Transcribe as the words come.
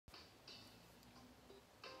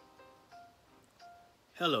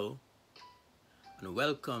Hello and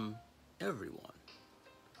welcome everyone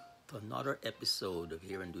to another episode of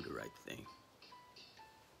Hear and Do the Right Thing.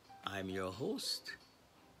 I'm your host,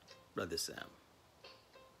 Brother Sam.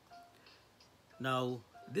 Now,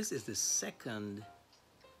 this is the second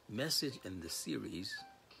message in the series,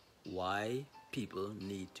 Why People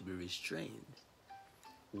Need to Be Restrained.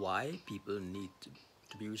 Why people need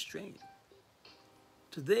to be restrained.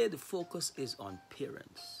 Today, the focus is on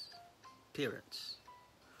parents. Parents.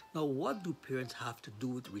 Now, what do parents have to do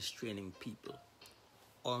with restraining people?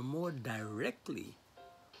 Or more directly,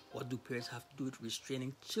 what do parents have to do with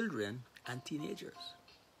restraining children and teenagers?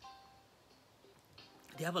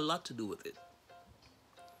 They have a lot to do with it.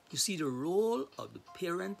 You see, the role of the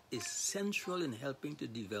parent is central in helping to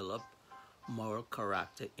develop moral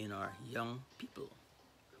character in our young people.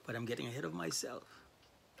 But I'm getting ahead of myself.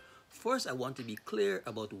 First, I want to be clear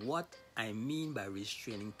about what I mean by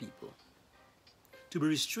restraining people. To be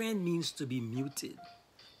restrained means to be muted,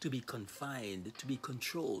 to be confined, to be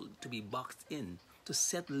controlled, to be boxed in, to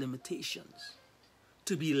set limitations,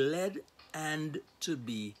 to be led and to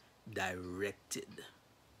be directed.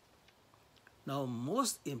 Now,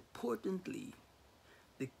 most importantly,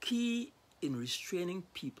 the key in restraining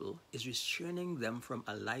people is restraining them from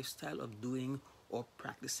a lifestyle of doing or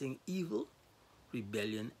practicing evil,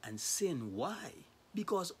 rebellion, and sin. Why?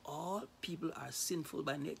 Because all people are sinful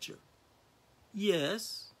by nature.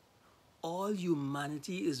 Yes, all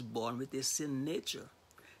humanity is born with a sin nature,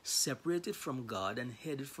 separated from God and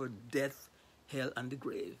headed for death, hell, and the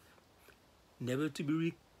grave, never to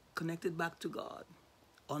be reconnected back to God,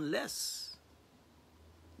 unless.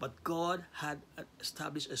 But God had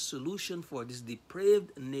established a solution for this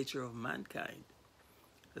depraved nature of mankind.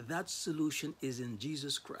 That solution is in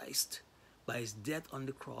Jesus Christ, by his death on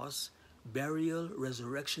the cross, burial,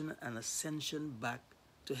 resurrection, and ascension back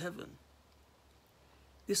to heaven.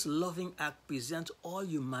 This loving act presents all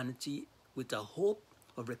humanity with a hope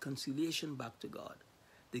of reconciliation back to God,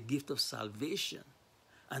 the gift of salvation,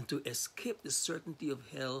 and to escape the certainty of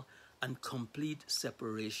hell and complete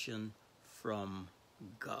separation from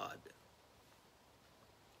God.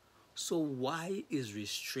 So why is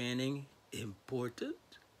restraining important?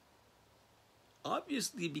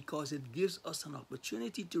 Obviously, because it gives us an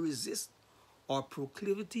opportunity to resist our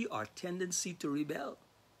proclivity, our tendency to rebel,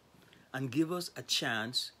 and give us a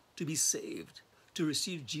chance to be saved, to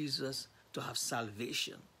receive Jesus, to have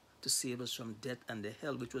salvation, to save us from death and the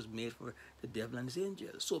hell which was made for the devil and his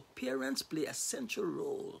angels. So parents play a central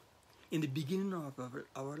role in the beginning of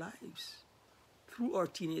our lives, through our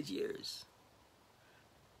teenage years.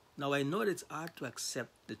 Now, I know that it's hard to accept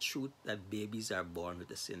the truth that babies are born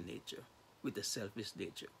with a sin nature, with a selfish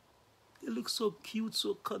nature. They look so cute,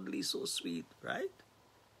 so cuddly, so sweet, right?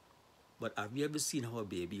 But have you ever seen how a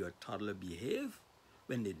baby or toddler behave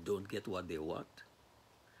when they don't get what they want?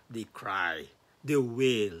 They cry, they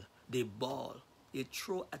wail, they bawl, they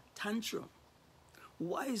throw a tantrum.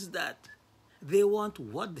 Why is that? They want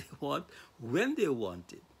what they want when they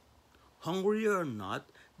want it. Hungry or not,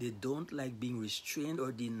 they don't like being restrained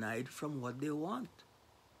or denied from what they want.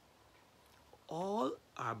 All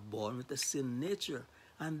are born with a sin nature,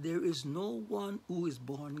 and there is no one who is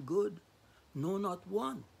born good. No, not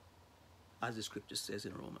one, as the scripture says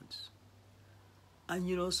in Romans. And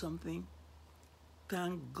you know something?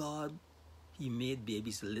 Thank God he made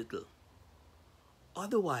babies little.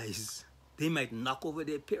 Otherwise, they might knock over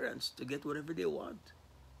their parents to get whatever they want.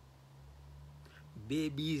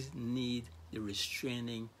 Babies need the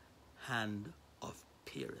restraining hand of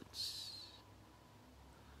parents.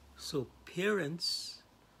 So parents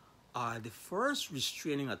are the first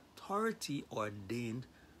restraining authority ordained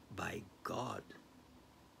by God.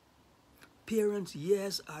 Parents,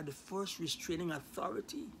 yes, are the first restraining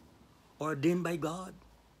authority ordained by God.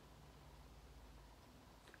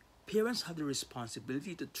 Parents have the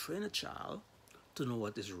responsibility to train a child to know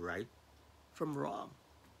what is right from wrong,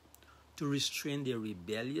 to restrain their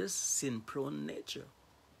rebellious, sin-prone nature.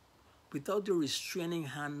 Without the restraining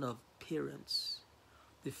hand of parents,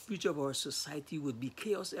 the future of our society would be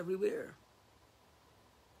chaos everywhere.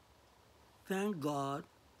 Thank God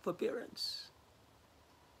for parents.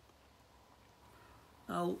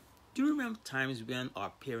 Now, do you remember times when our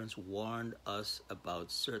parents warned us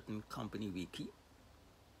about certain company we keep,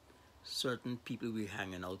 certain people we're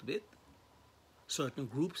hanging out with, certain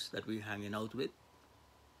groups that we're hanging out with,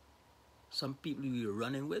 some people we're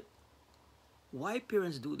running with? Why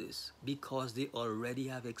parents do this? Because they already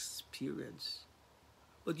have experience.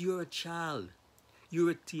 But you're a child.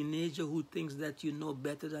 You're a teenager who thinks that you know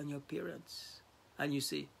better than your parents. And you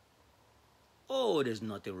say, oh, there's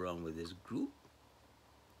nothing wrong with this group.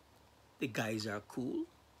 The guys are cool.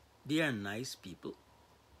 They are nice people.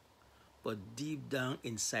 But deep down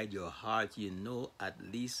inside your heart, you know at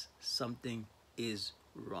least something is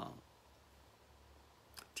wrong.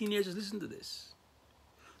 Teenagers, listen to this.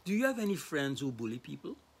 Do you have any friends who bully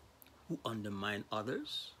people, who undermine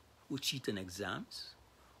others, who cheat on exams,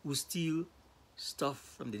 who steal stuff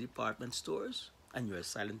from the department stores, and you're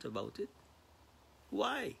silent about it?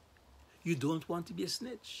 Why? You don't want to be a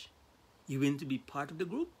snitch. You want to be part of the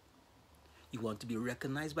group. You want to be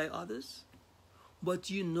recognized by others. But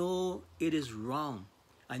you know it is wrong,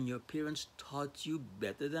 and your parents taught you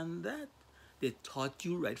better than that. They taught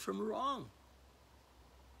you right from wrong.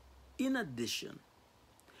 In addition,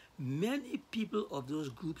 many people of those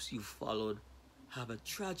groups you followed have a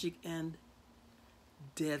tragic end,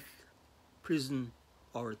 death, prison,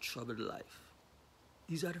 or a troubled life.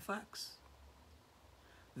 These are the facts.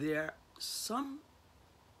 There are some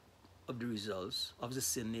of the results of the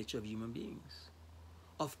sin nature of human beings.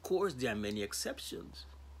 Of course, there are many exceptions,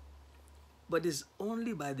 but it's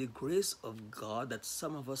only by the grace of God that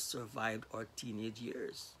some of us survived our teenage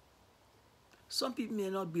years. Some people may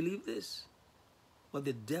not believe this, but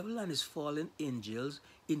the devil and his fallen angels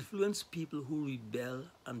influence people who rebel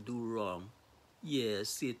and do wrong. Yes,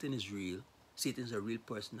 Satan is real. Satan is a real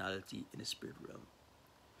personality in the spirit realm.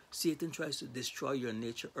 Satan tries to destroy your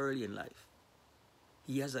nature early in life.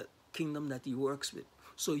 He has a kingdom that he works with.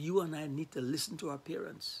 So you and I need to listen to our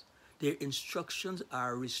parents. Their instructions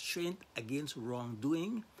are restraint against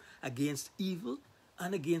wrongdoing, against evil,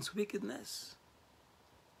 and against wickedness.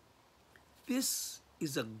 This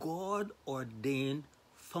is a God-ordained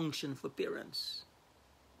function for parents.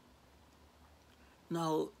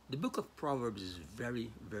 Now, the book of Proverbs is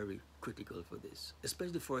very, very critical for this,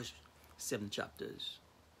 especially the first 7 chapters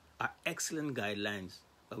are excellent guidelines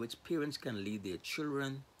by which parents can lead their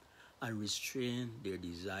children and restrain their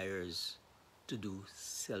desires to do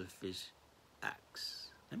selfish acts.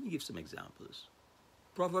 Let me give some examples.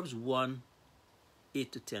 Proverbs 1,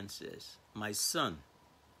 8-10 says, "My son,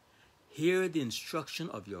 hear the instruction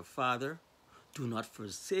of your father. Do not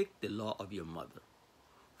forsake the law of your mother,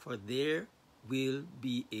 for there will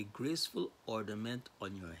be a graceful ornament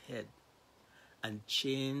on your head and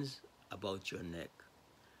chains about your neck.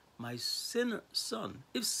 My son,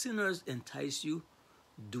 if sinners entice you,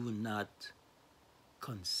 do not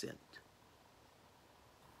consent."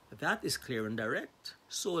 That is clear and direct.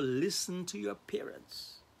 So listen to your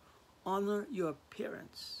parents. Honor your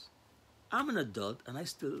parents. I'm an adult and I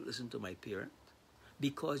still listen to my parent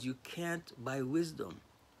because you can't buy wisdom.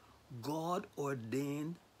 God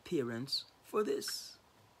ordained parents for this.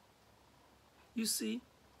 You see,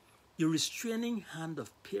 the restraining hand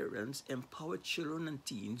of parents empower children and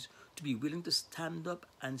teens to be willing to stand up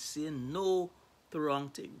and say no to wrong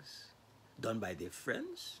things done by their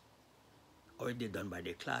friends or they're done by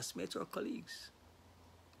their classmates or colleagues.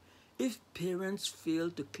 If parents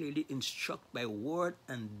fail to clearly instruct by word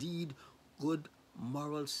and deed good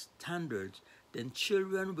moral standards, then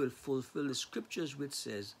children will fulfill the scriptures which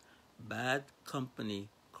says, bad company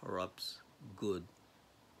corrupts good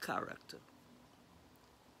character.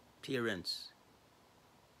 Parents,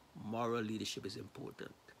 moral leadership is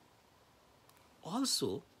important.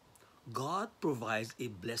 Also, God provides a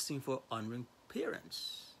blessing for honoring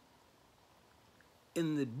parents.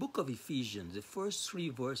 In the book of Ephesians, the first 3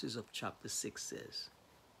 verses of chapter 6 says,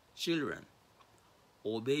 "Children,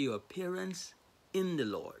 obey your parents in the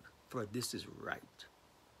Lord, for this is right.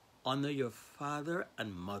 Honor your father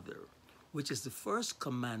and mother, which is the first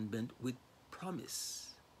commandment with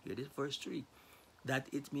promise." Here it is, verse 3. "That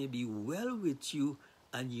it may be well with you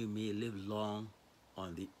and you may live long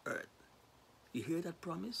on the earth." You hear that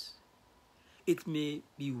promise? It may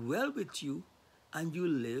be well with you and you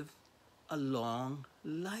live a long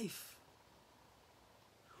life.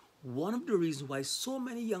 One of the reasons why so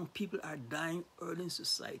many young people are dying early in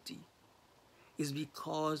society is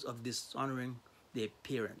because of dishonoring their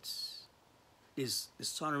parents,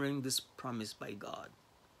 dishonoring this promise by God.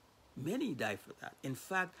 Many die for that. In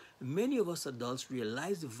fact, many of us adults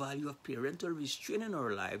realize the value of parental restraint in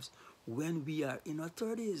our lives when we are in our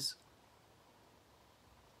 30s.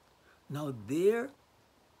 Now, there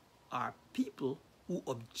are people who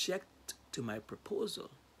object to my proposal,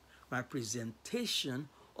 my presentation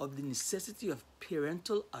of the necessity of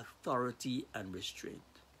parental authority and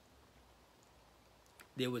restraint.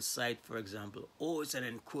 They would cite, for example, it's an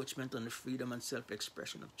encroachment on the freedom and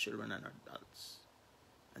self-expression of children and adults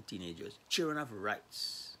and teenagers. Children have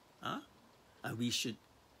rights, and we should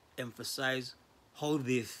emphasize how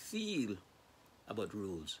they feel about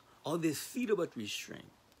rules, how they feel about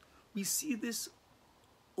restraint. We see this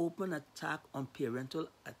open attack on parental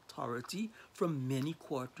authority from many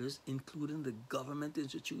quarters, including the government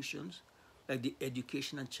institutions like the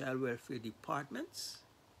Education and Child Welfare Departments,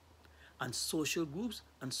 and social groups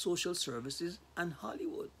and social services, and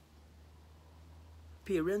Hollywood.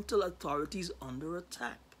 Parental authority is under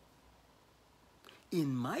attack.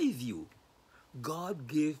 In my view, God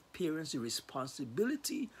gave parents the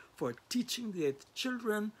responsibility for teaching their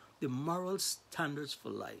children the moral standards for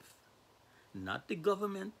life. Not the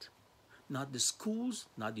government, not the schools,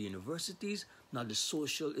 not the universities, not the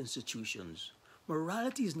social institutions.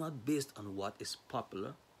 Morality is not based on what is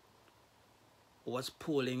popular, or what's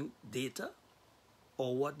polling data,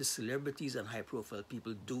 or what the celebrities and high-profile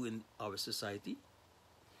people do in our society.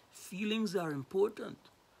 Feelings are important,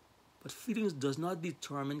 but feelings does not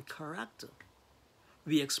determine character.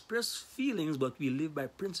 We express feelings, but we live by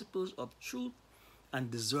principles of truth and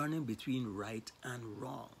discerning between right and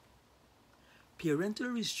wrong. Parental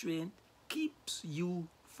restraint keeps you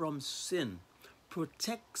from sin,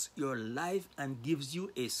 protects your life, and gives you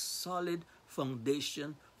a solid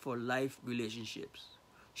foundation for life relationships.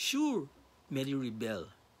 Sure, many rebel,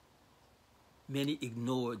 many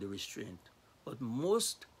ignore the restraint, but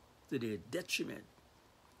most to their detriment.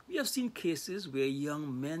 We have seen cases where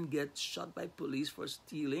young men get shot by police for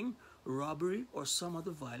stealing, robbery, or some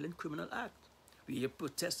other violent criminal act. We hear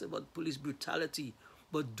protests about police brutality,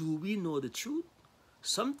 but do we know the truth?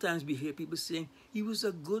 Sometimes we hear people saying, he was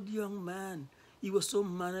a good young man, he was so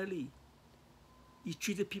mannerly, he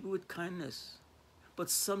treated people with kindness. But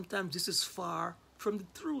sometimes this is far from the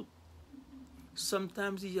truth.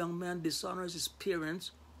 Sometimes the young man dishonors his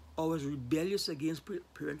parents or was rebellious against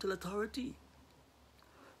parental authority.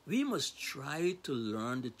 We must try to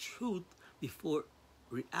learn the truth before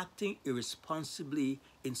reacting irresponsibly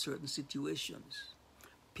in certain situations.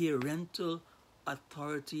 Parental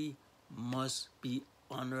authority must be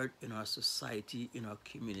honored in our society, in our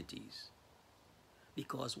communities.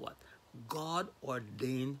 Because what? God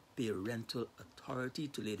ordained parental authority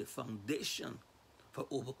to lay the foundation for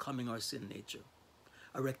overcoming our sin nature,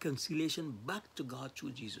 a reconciliation back to God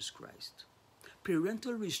through Jesus Christ.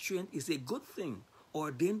 Parental restraint is a good thing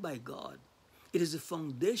ordained by God. It is the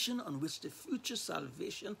foundation on which the future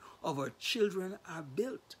salvation of our children are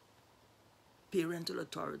built. Parental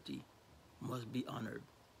authority must be honored.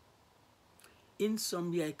 In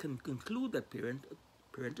summary, I can conclude that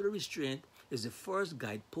parental restraint is the first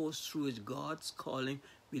guidepost through which God's calling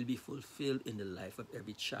will be fulfilled in the life of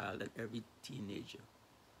every child and every teenager.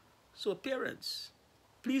 So parents,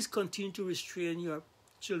 please continue to restrain your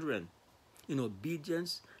children in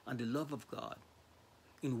obedience and the love of God,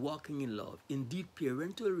 in walking in love. Indeed,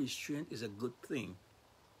 parental restraint is a good thing,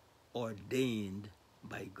 ordained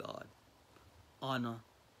by God. Honor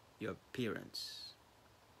your parents.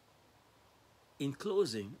 In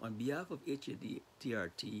closing, on behalf of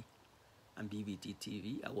HATRT and BVT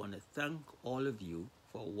TV, I want to thank all of you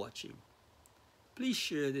for watching. Please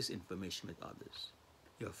share this information with others,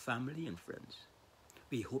 your family and friends.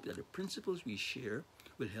 We hope that the principles we share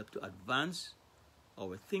will help to advance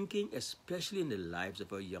our thinking, especially in the lives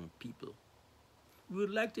of our young people. We would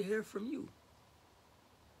like to hear from you.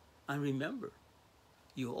 And remember,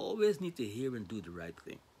 you always need to hear and do the right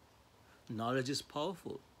thing. Knowledge is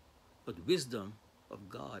powerful, but wisdom of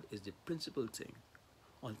God is the principal thing.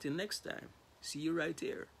 Until next time, see you right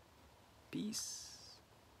here. Peace.